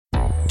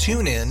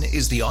TuneIn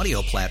is the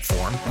audio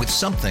platform with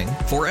something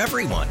for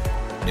everyone.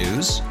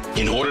 News.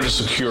 In order to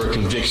secure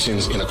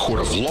convictions in a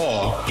court of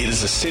law, it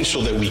is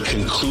essential that we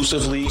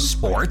conclusively.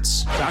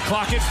 Sports. Shot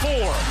clock at 4.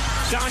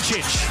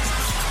 Doncic.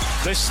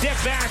 The step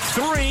back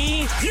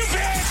 3. You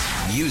bet.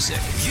 Music.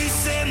 You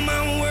set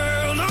my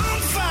world on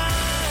fire.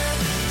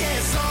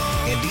 Yes,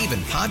 and even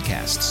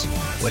podcasts.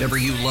 Whatever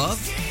you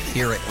love,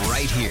 hear it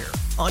right here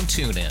on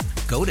TuneIn.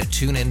 Go to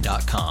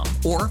TuneIn.com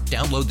or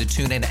download the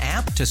TuneIn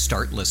app to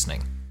start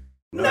listening.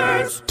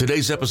 Nerds.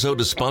 Today's episode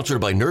is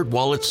sponsored by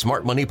NerdWallet's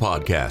Smart Money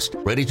Podcast.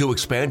 Ready to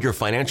expand your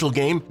financial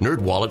game?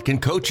 NerdWallet can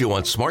coach you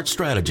on smart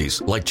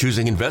strategies like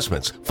choosing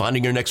investments,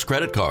 finding your next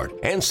credit card,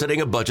 and setting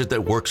a budget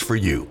that works for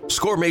you.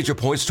 Score major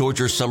points towards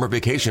your summer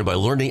vacation by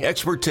learning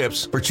expert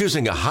tips for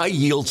choosing a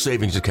high-yield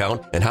savings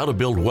account and how to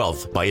build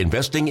wealth by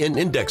investing in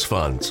index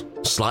funds.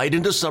 Slide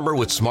into summer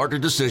with smarter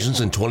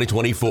decisions in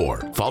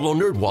 2024. Follow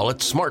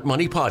NerdWallet's Smart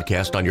Money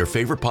Podcast on your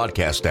favorite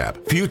podcast app.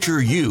 Future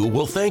you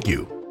will thank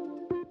you.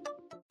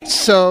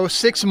 So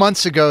 6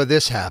 months ago,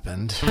 this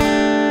happened.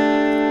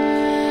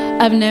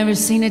 I've never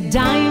seen a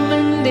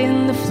diamond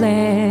in the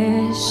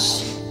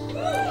flesh.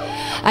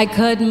 I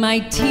cut my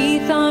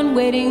teeth on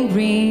wedding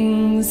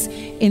rings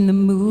in the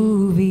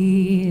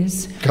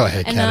movies. Go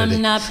ahead, and Kennedy.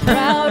 I'm not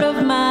proud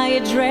of my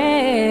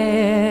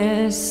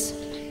address.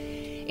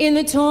 In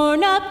the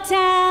torn up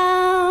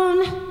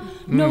town.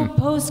 No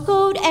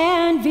postcode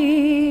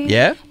envy.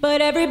 Yeah?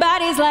 But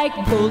everybody's like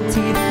gold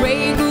teeth,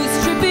 gray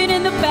goose dripping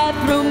in the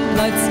bathroom,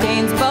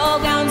 bloodstains,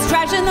 ball gowns,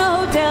 trash in the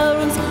hotel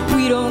rooms.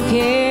 We don't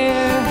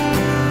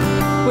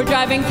care. We're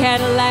driving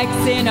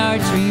Cadillacs in our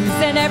dreams,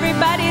 and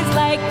everybody's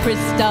like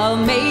crystal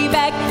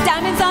Maybach,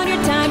 diamonds on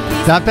your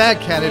timepiece. Not bad,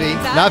 Kennedy.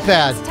 Not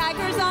bad.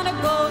 Tigers on a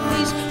gold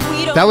leash.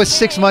 We don't That was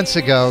care. 6 months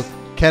ago.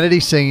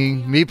 Kennedy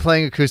singing, me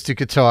playing acoustic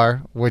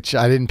guitar, which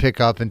I didn't pick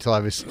up until I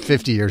was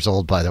 50 years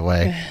old, by the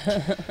way.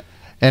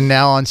 And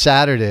now on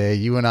Saturday,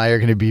 you and I are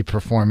going to be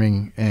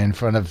performing in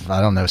front of,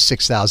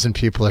 6,000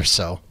 people or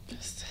so.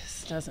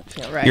 This doesn't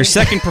feel right. Your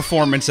second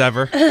performance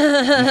ever in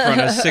front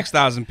of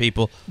 6,000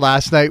 people.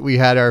 Last night we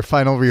had our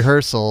final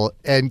rehearsal,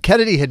 and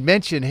Kennedy had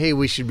mentioned, hey,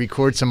 we should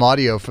record some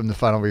audio from the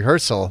final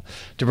rehearsal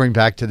to bring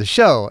back to the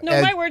show.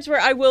 No, my words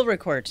were, I will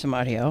record some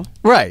audio.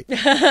 Right.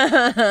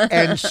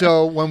 And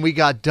so when we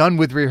got done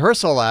with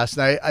rehearsal last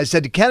night, I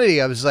said to Kennedy,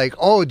 I was like,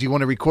 oh, do you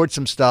want to record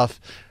some stuff,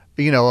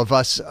 of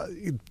us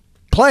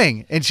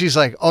playing? And she's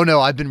like, oh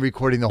no, I've been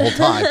recording the whole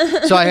time.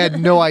 So I had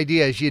no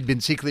idea she had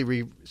been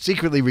secretly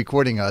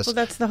recording us. Well,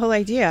 that's the whole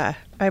idea.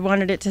 I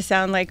wanted it to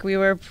sound like we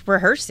were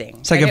rehearsing.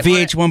 It's like a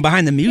VH1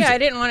 behind the music. Yeah, I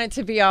didn't want it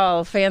to be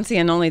all fancy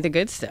and only the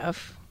good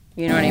stuff.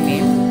 You know what I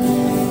mean?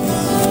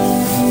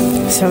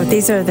 So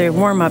these are the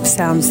warm-up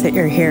sounds that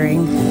you're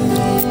hearing.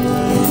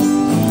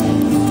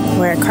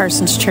 We're at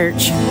Karson's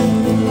church.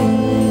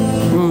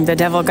 The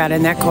devil got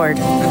in that chord.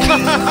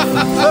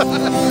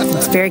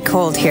 It's very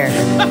cold here.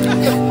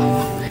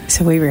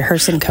 So we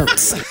rehearse in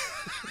coats.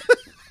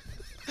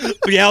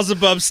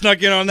 Beelzebub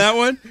snuck in on that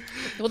one.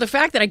 Well, the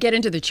fact that I get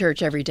into the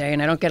church every day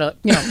and I don't get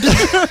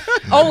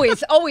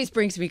always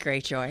brings me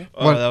great joy.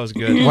 Oh, that was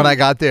good. When I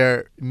got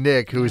there,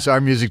 Nick, who is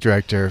our music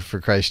director for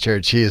Christ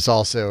Church, he is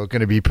also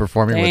going to be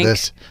performing with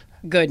us.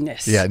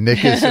 Goodness. Yeah,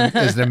 Nick is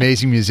an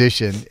amazing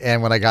musician.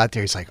 And when I got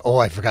there, he's like, oh,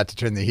 I forgot to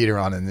turn the heater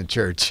on in the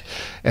church.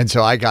 And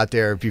so I got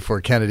there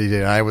before Kennedy did.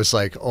 And I was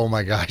like, oh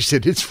my gosh,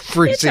 it's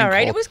freezing. It's all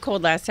right. cold. It was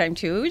cold last time,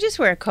 too. We just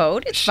wear a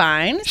coat. It's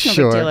fine. It's no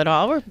Sure. big deal at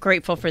all. We're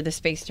grateful for the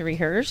space to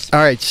rehearse. All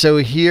right, so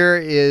here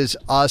is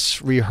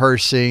us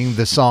rehearsing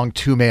the song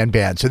Two Man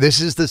Band. So this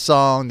is the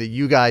song that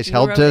you guys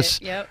helped us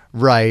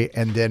write,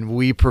 and then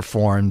we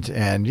performed,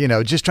 and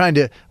we're trying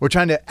to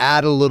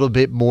add a little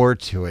bit more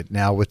to it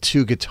now with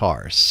two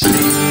guitars.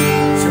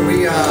 So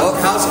we,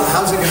 how's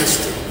it going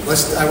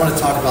to? I want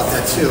to talk about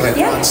that too. Like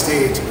we're on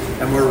stage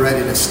and we're ready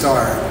to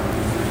start.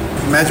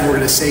 Imagine we're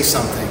going to say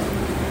something.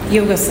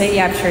 You will say,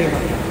 yeah, I'm sure you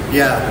will.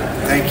 Yeah,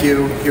 thank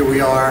you. Here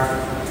we are.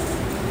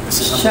 This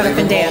is Shut up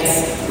and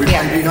dance. We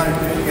play Be Kind.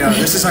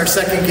 This is our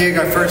second gig.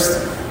 Our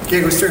first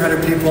gig was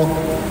 300 people.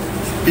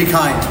 Be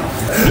kind.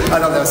 I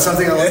don't know,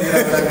 something like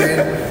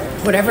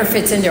that. Whatever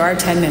fits into our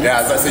 10 minutes. Yeah,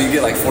 I was about to say you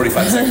get like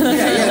 45 seconds.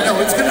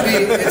 No, it's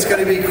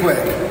gonna be quick.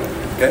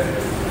 Okay.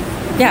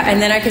 Yeah,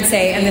 and then I could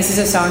say, and this is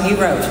a song you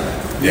wrote.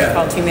 Yeah.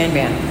 Called Two Man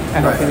Band.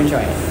 I hope you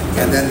enjoy it.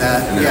 And then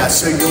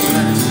so you'll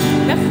next.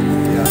 Yep.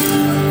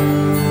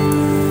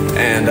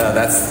 And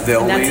that's the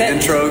only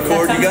intro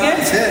chord you got?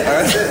 That's it.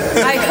 That's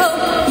it. I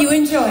hope you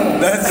enjoy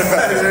it. That's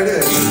right. There it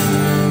is.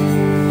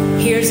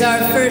 Here's our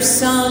first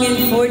song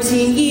in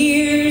 14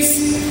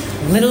 years.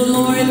 Little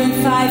more than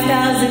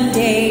 5,000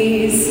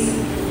 days.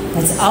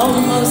 That's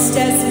almost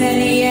as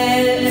many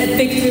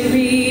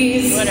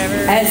victories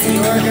as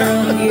your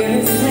girl here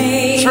has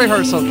made. It's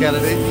rehearsal,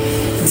 Kennedy.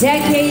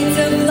 Decades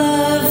of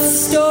love,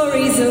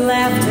 stories of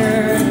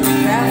laughter,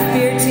 craft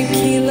beer,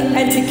 tequila,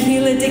 and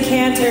tequila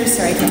decanters.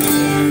 Sorry,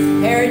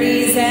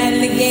 parodies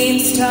and the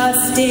games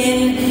tossed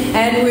in,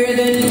 and we're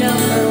the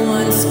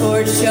 #1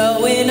 sports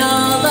show in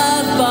all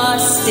of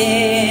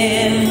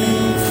Boston.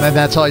 And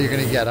that's all you're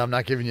going to get. I'm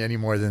not giving you any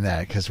more than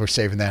that because we're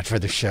saving that for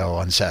the show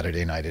on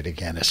Saturday night at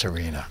Agganis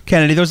Arena.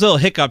 Kennedy, those little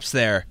hiccups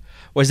there,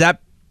 was that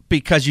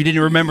because you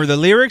didn't remember the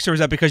lyrics, or was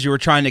that because you were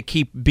trying to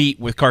keep beat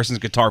with Carson's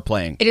guitar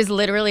playing? It is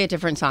literally a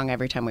different song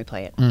every time we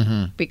play it.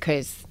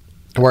 Because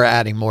we're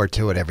adding more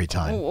to it every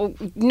time.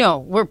 No,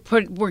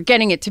 we're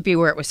getting it to be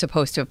where it was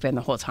supposed to have been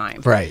the whole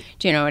time. Right.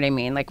 Do you know what I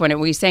mean? Like when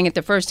we sang it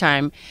the first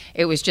time,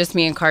 it was just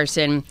me and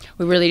Karson.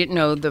 We really didn't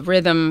know the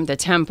rhythm, the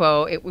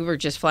tempo. We were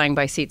just flying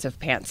by seats of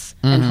pants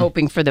and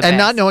hoping for the best. And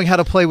not knowing how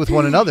to play with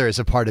one another is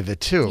a part of it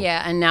too.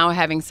 Yeah, and now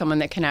having someone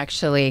that can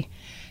actually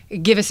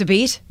give us a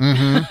beat,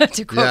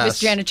 to quote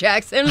Miss Janet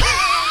Jackson,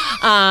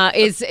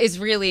 is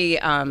really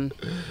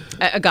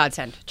a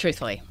godsend,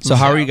 truthfully. So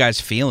how are you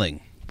guys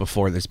feeling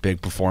before this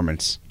big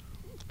performance?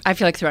 I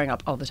feel like throwing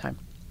up all the time.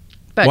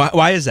 But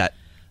why is that?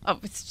 Oh,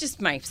 it's just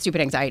my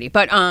stupid anxiety.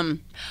 But I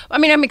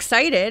mean, I'm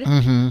excited.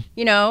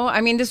 You know, I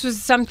mean, this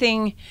was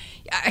something.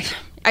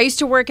 I used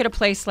to work at a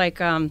place like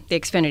the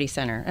Xfinity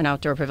Center, an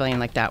outdoor pavilion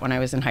like that, when I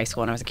was in high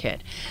school and I was a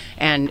kid.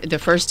 And the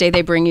first day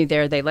they bring you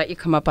there, they let you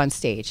come up on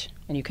stage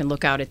and you can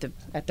look out at the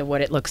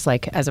what it looks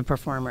like as a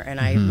performer. And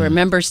I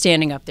remember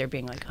standing up there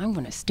being like, I'm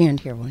going to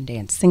stand here one day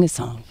and sing a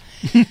song.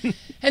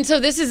 And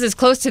so this is as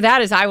close to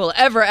that as I will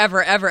ever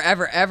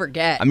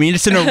get. I mean,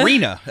 it's an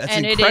arena. That's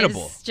and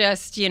incredible. It is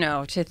just, you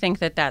know, to think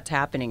that that's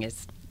happening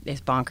is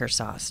bonkers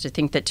sauce. To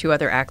think that two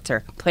other acts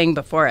are playing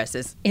before us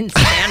is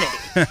insanity.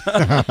 And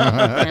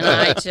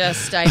I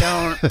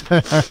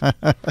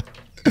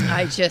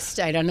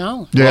don't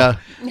know. Yeah.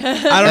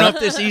 I don't know if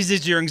this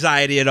eases your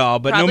anxiety at all,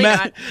 but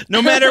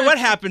no matter what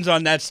happens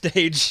on that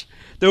stage,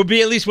 there will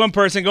be at least one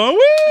person going, woo!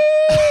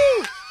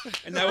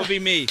 And that will be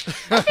me.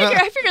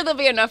 I figure there'll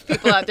be enough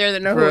people out there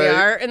that know who we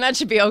are, and that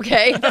should be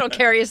okay. That'll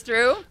carry us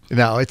through.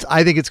 No,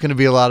 I think it's going to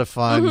be a lot of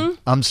fun.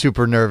 I'm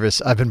super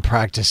nervous. I've been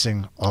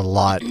practicing a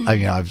lot.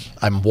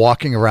 I'm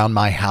walking around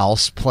my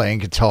house playing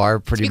guitar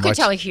pretty much. You could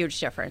tell a huge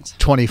difference.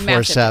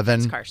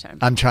 24/7.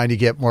 I'm trying to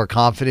get more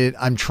confident.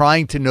 I'm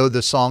trying to know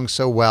the song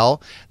so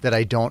well that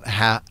I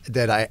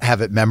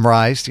have it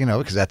memorized, you know,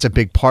 because that's a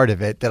big part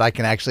of it, that I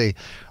can actually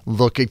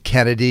look at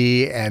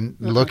Kennedy and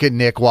look at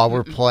Nick while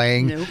we're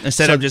playing.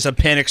 Instead of just a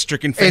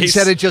panic-stricken face.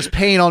 Instead of just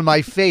pain on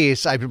my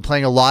face, I've been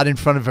playing a lot in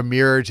front of a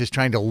mirror, just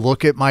trying to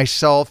look at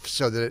myself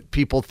so that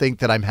people think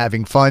that I'm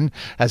having fun,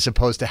 as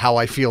opposed to how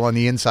I feel on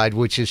the inside,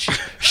 which is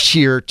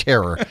sheer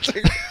terror.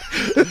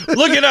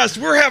 Look at us.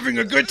 We're having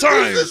a good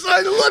time.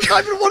 Look,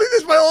 I've been wanting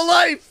this my whole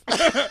life.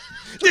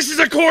 This is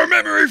a core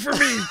memory for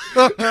me.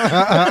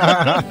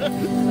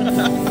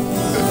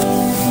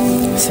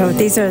 So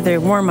these are the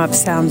warm-up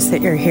sounds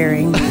that you're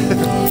hearing.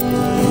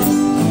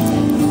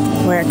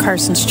 We're at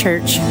Carson's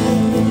church.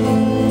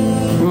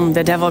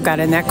 The devil got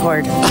in that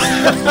chord.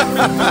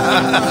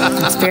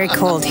 It's very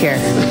cold here.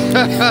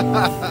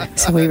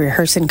 So we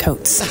rehearse in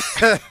coats.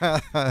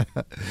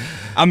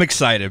 I'm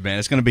excited, man.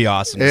 It's going to be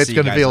awesome. It's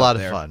going to be a lot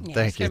of fun. Yeah,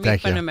 Thank you. It's going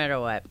to be fun no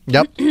matter what.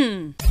 Yep.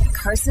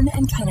 Carson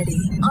and Kennedy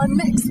on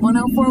Mix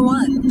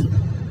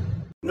 104.1.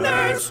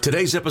 Nerds.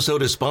 Today's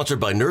episode is sponsored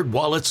by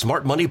NerdWallet's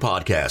Smart Money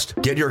Podcast.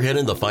 Get your head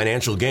in the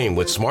financial game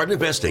with smart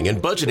investing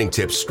and budgeting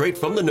tips straight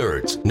from the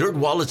nerds.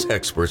 NerdWallet's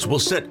experts will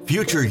set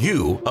future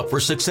you up for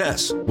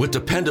success with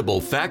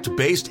dependable,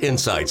 fact-based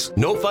insights.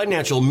 No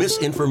financial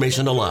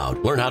misinformation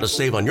allowed. Learn how to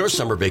save on your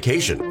summer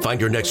vacation, find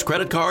your next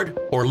credit card,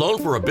 or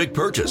loan for a big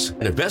purchase,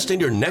 and invest in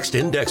your next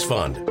index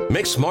fund.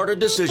 Make smarter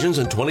decisions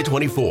in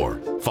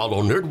 2024.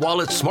 Follow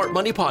NerdWallet's Smart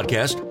Money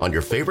Podcast on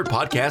your favorite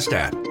podcast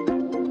app.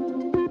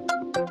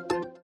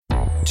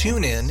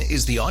 TuneIn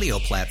is the audio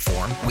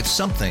platform with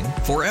something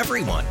for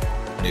everyone.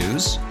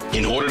 News.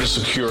 In order to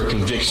secure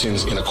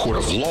convictions in a court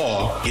of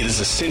law, it is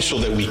essential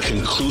that we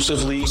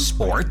conclusively.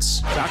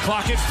 Sports. Got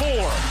clock at 4.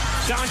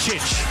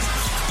 Doncic.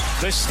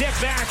 The step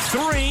back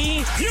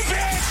 3. You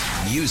bet.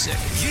 Music.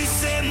 You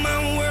set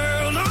my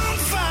world on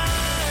fire.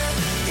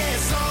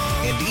 Yes,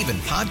 and even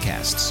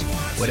podcasts.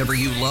 Whatever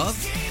you love,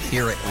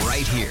 hear it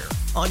right here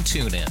on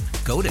TuneIn.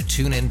 Go to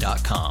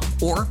TuneIn.com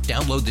or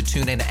download the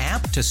TuneIn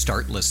app to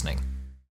start listening.